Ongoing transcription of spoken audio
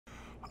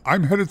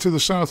I'm headed to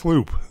the South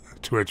Loop,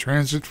 to a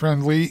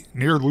transit-friendly,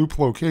 near-loop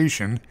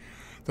location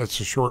that's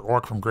a short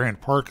walk from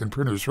Grant Park and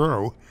Printers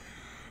Row,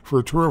 for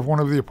a tour of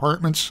one of the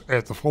apartments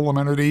at the full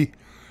amenity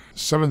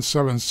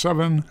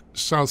 777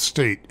 South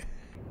State.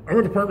 I'm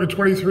at apartment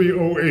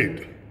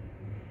 2308,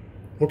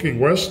 looking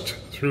west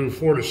through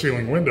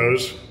floor-to-ceiling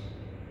windows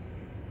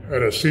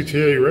at a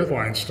CTA Red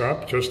Line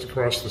stop just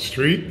across the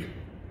street,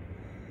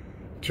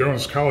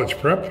 Jones College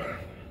Prep,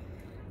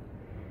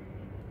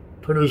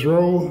 Printers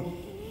Row,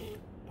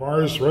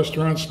 bars,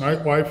 restaurants,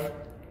 nightlife,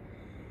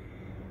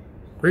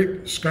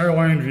 great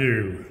skyline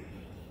view.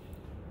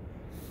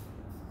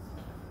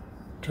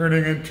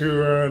 Turning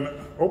into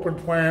an open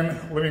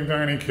plan living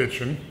dining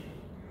kitchen,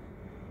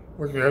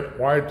 looking at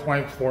wide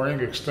plank flooring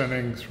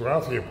extending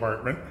throughout the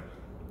apartment.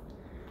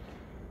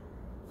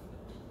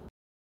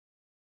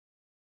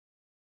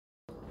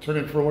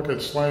 Turning for a look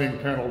at sliding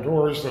panel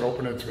doors that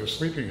open into a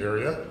sleeping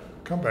area.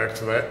 Come back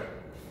to that.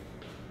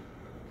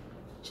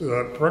 So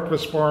the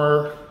breakfast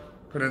bar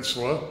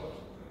peninsula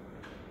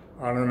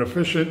on an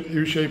efficient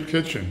U-shaped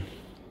kitchen.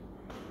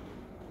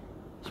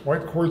 It's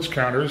white quartz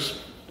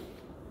counters,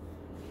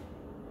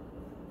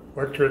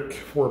 electric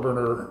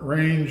 4-burner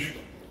range,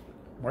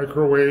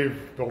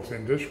 microwave,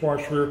 built-in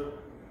dishwasher,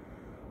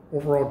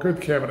 overall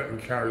good cabinet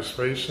and counter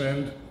space,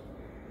 and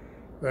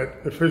that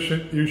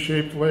efficient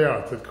U-shaped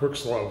layout that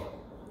cooks love.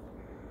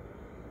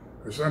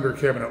 There's under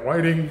cabinet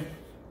lighting,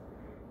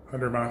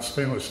 undermount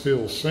stainless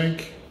steel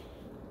sink.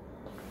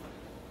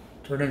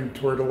 Turning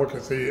toward a look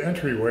at the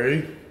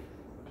entryway,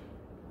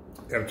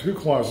 you have 2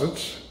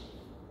 closets.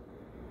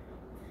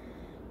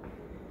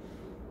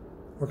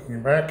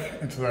 Looking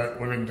back into that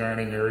living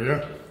dining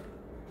area,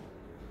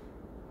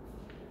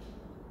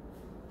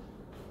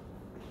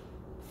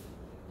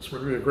 this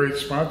would be a great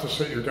spot to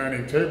set your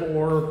dining table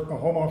or a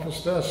home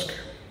office desk.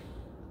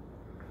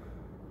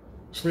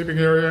 Sleeping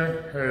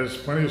area has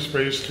plenty of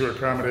space to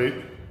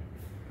accommodate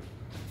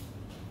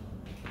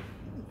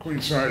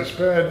queen-size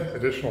bed,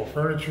 additional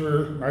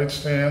furniture,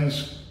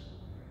 nightstands.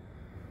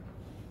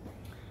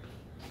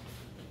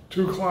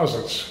 2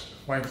 closets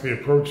flank the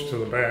approach to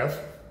the bath.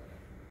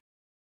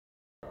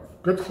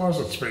 Good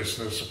closet space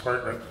in this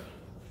apartment.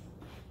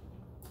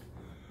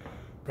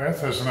 Bath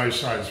has a nice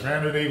sized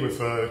vanity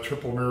with a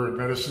triple mirrored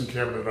medicine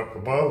cabinet up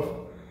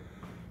above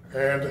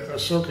and a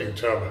soaking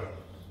tub.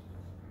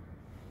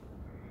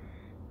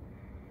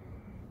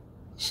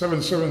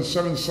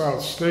 777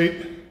 South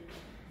State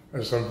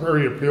has a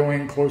very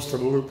appealing, close to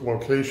the loop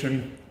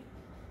location,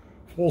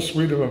 full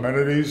suite of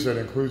amenities that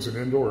includes an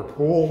indoor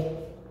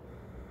pool,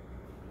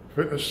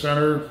 fitness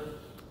center,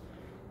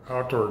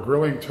 outdoor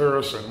grilling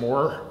terrace, and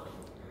more.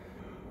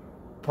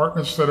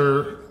 Apartments that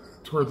are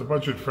toward the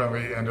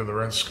budget-friendly end of the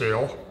rent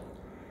scale.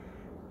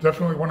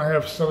 Definitely want to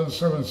have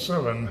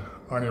 777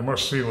 on your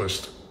must-see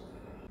list.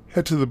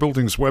 Head to the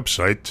building's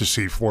website to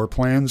see floor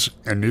plans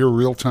and near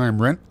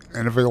real-time rent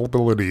and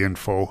availability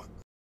info.